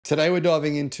Today we're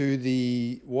diving into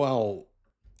the, well,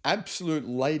 absolute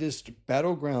latest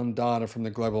battleground data from the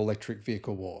global electric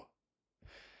vehicle war.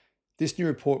 This new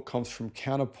report comes from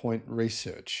Counterpoint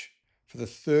Research for the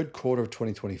third quarter of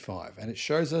 2025, and it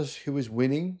shows us who is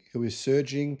winning, who is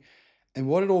surging, and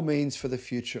what it all means for the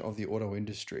future of the auto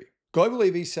industry. Global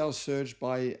EV sales surged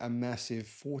by a massive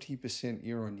 40%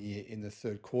 year on year in the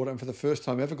third quarter, and for the first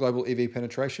time ever, global EV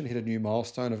penetration hit a new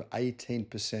milestone of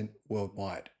 18%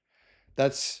 worldwide.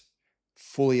 That's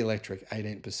fully electric,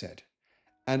 18%,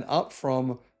 and up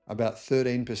from about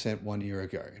 13% 1 year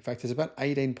ago. In fact, it's about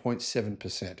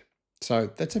 18.7%. So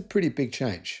that's a pretty big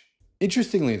change.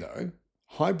 Interestingly though,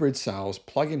 hybrid sales,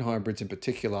 plug-in hybrids in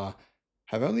particular,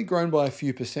 have only grown by a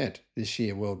few percent this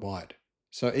year worldwide.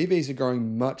 So EVs are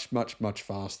growing much, much, much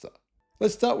faster.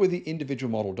 Let's start with the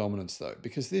individual model dominance though,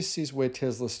 because this is where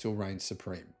Tesla still reigns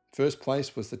supreme. First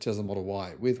place was the Tesla Model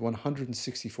Y with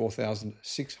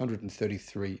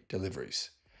 164,633 deliveries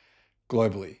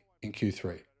globally in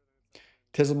Q3.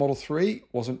 Tesla Model 3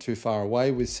 wasn't too far away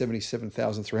with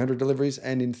 77,300 deliveries,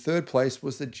 and in third place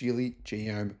was the Geely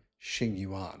Geome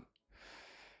Xingyuan.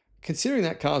 Considering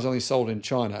that car is only sold in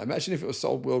China, imagine if it was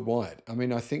sold worldwide. I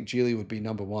mean, I think Geely would be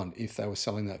number one if they were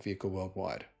selling that vehicle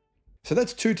worldwide. So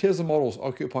that's two Tesla models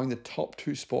occupying the top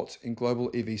two spots in global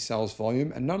EV sales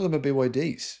volume, and none of them are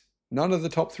BYDs. None of the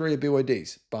top three are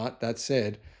BYDs. But that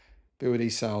said,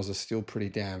 BYD sales are still pretty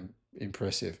damn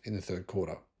impressive in the third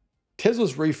quarter.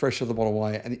 Tesla's refresh of the Model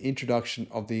Y and the introduction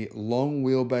of the long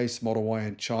wheelbase Model Y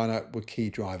in China were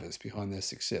key drivers behind their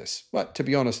success. But to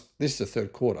be honest, this is the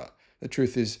third quarter. The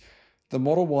truth is, the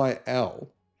Model Y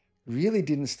L really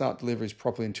didn't start deliveries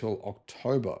properly until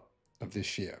October of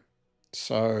this year.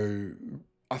 So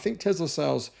I think Tesla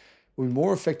sales will be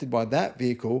more affected by that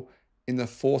vehicle in the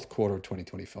fourth quarter of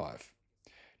 2025.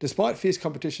 Despite fierce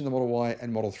competition, the Model Y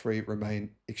and Model 3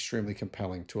 remain extremely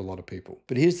compelling to a lot of people.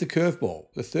 But here's the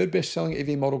curveball. The third best-selling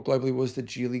EV model globally was the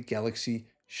Geely Galaxy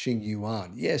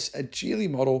Xingyuan. Yes, a Geely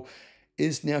model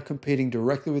is now competing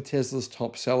directly with Tesla's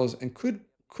top sellers and could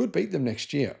beat them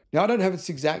next year. Now, I don't have its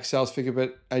exact sales figure,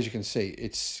 but as you can see,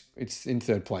 it's in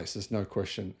third place. There's no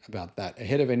question about that,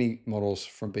 ahead of any models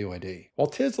from BYD. While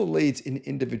Tesla leads in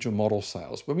individual model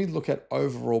sales, when we look at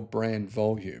overall brand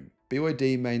volume,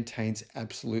 BYD maintains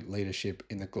absolute leadership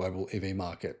in the global EV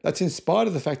market. That's in spite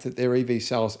of the fact that their EV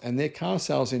sales and their car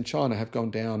sales in China have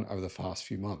gone down over the past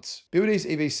few months. BYD's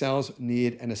EV sales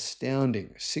neared an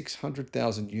astounding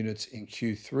 600,000 units in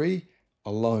Q3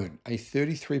 alone, a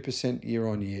 33%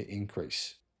 year-on-year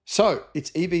increase. So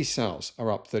its EV sales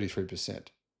are up 33%,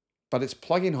 but its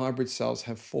plug-in hybrid sales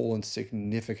have fallen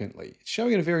significantly. It's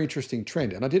showing a very interesting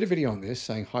trend, and I did a video on this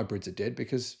saying hybrids are dead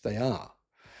because they are.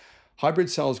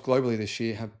 Hybrid sales globally this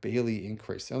year have barely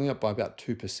increased. They're only up by about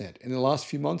 2%. In the last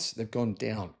few months, they've gone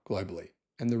down globally.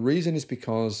 And the reason is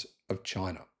because of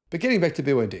China. But getting back to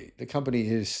BYD, the company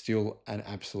is still an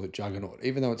absolute juggernaut,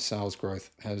 even though its sales growth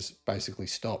has basically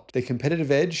stopped. Their competitive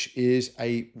edge is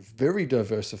a very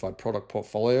diversified product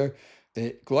portfolio.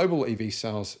 Their global EV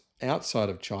sales outside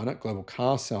of China, global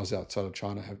car sales outside of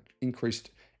China, have increased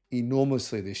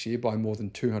enormously this year by more than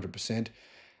 200%.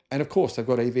 And of course, they've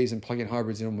got EVs and plug-in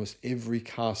hybrids in almost every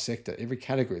car sector, every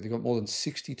category. They've got more than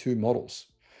 62 models.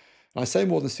 And I say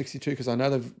more than 62 because I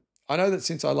know that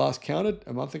since I last counted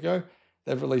a month ago,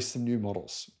 they've released some new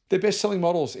models. Their best-selling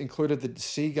models included the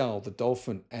Seagull, the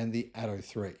Dolphin, and the Atto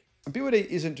 3. And BYD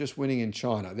isn't just winning in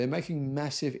China. They're making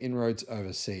massive inroads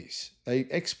overseas. They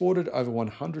exported over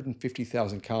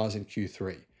 150,000 cars in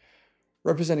Q3,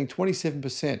 representing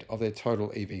 27% of their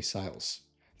total EV sales.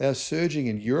 They are surging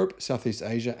in Europe, Southeast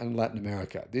Asia, and Latin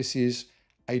America. This is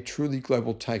a truly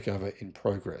global takeover in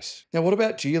progress. Now, what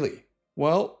about Geely?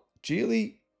 Well,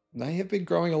 Geely, they have been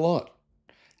growing a lot.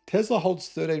 Tesla holds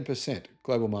 13%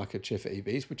 global market share for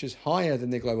EVs, which is higher than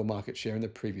their global market share in the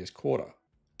previous quarter.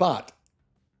 But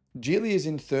Geely is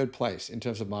in third place in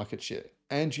terms of market share,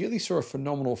 and Geely saw a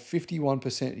phenomenal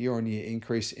 51% year-on-year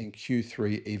increase in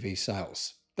Q3 EV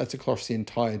sales. That's across the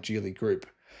entire Geely group,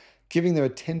 giving them a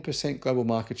 10% global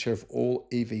market share of all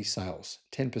EV sales,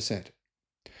 10%.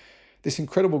 This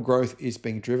incredible growth is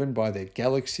being driven by their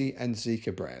Galaxy and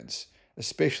Zeekr brands,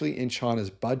 especially in China's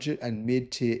budget and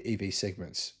mid-tier EV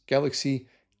segments. Galaxy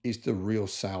is the real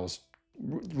sales.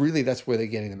 Really, that's where they're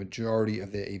getting the majority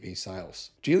of their EV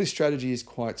sales. Geely's strategy is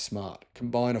quite smart.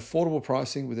 Combine affordable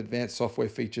pricing with advanced software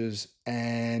features,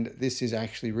 and this is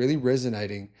actually really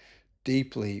resonating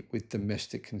deeply with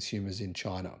domestic consumers in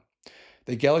China.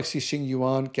 The Galaxy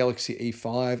Xingyuan, Galaxy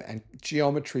E5, and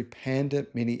Geometry Panda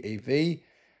Mini EV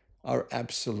are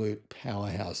absolute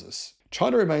powerhouses.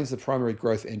 China remains the primary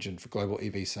growth engine for global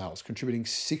EV sales, contributing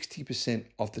 60%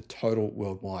 of the total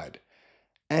worldwide.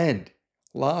 And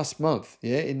last month,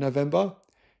 in November,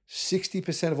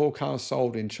 60% of all cars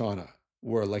sold in China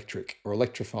were electric or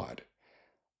electrified.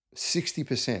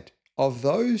 60%. Of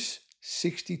those,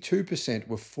 62%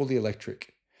 were fully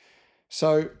electric.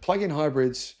 So plug-in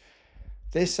hybrids,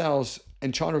 their sales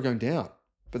in China are going down,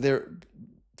 but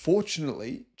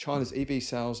fortunately, China's EV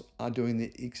sales are doing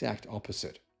the exact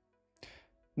opposite.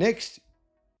 Next,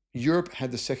 Europe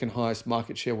had the second highest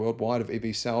market share worldwide of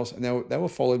EV sales, and they were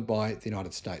followed by the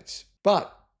United States.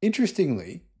 But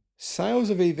interestingly, sales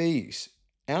of EVs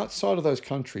outside of those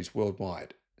countries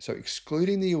worldwide, so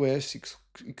excluding the US,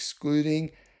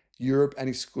 excluding Europe, and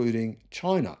excluding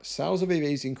China, sales of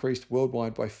EVs increased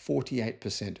worldwide by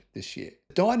 48% this year.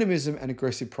 Dynamism and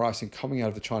aggressive pricing coming out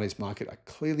of the Chinese market are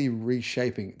clearly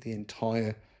reshaping the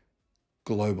entire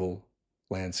global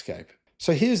landscape.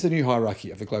 So here's the new hierarchy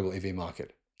of the global EV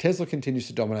market. Tesla continues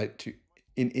to dominate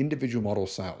in individual model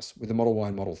sales with the Model Y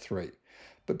and Model 3.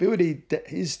 But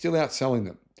BYD is still outselling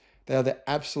them. They are the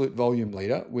absolute volume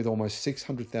leader with almost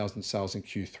 600,000 sales in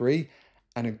Q3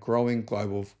 and a growing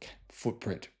global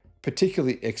footprint,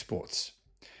 particularly exports.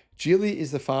 Geely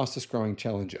is the fastest growing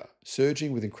challenger,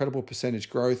 surging with incredible percentage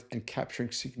growth and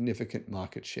capturing significant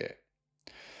market share.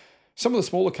 Some of the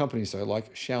smaller companies though,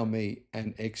 like Xiaomi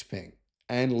and Xpeng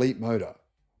and Leapmotor,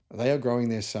 they are growing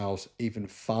their sales even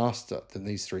faster than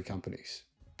these three companies.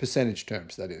 Percentage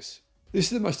terms, that is. This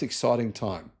is the most exciting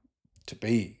time to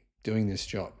be doing this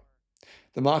job.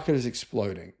 The market is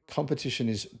exploding. Competition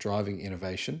is driving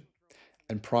innovation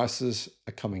and prices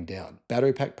are coming down.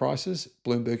 Battery pack prices,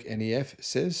 Bloomberg NEF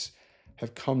says,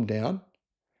 have come down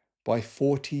by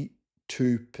 42%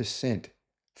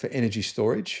 for energy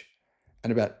storage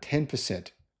and about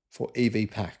 10% for EV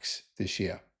packs this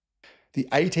year. The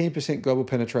 18% global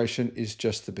penetration is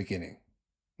just the beginning.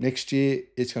 Next year,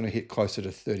 it's going to hit closer to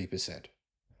 30%.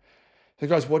 So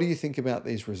guys, what do you think about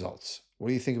these results? What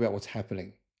do you think about what's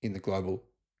happening in the global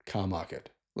car market?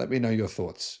 Let me know your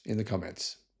thoughts in the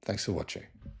comments. Thanks for watching.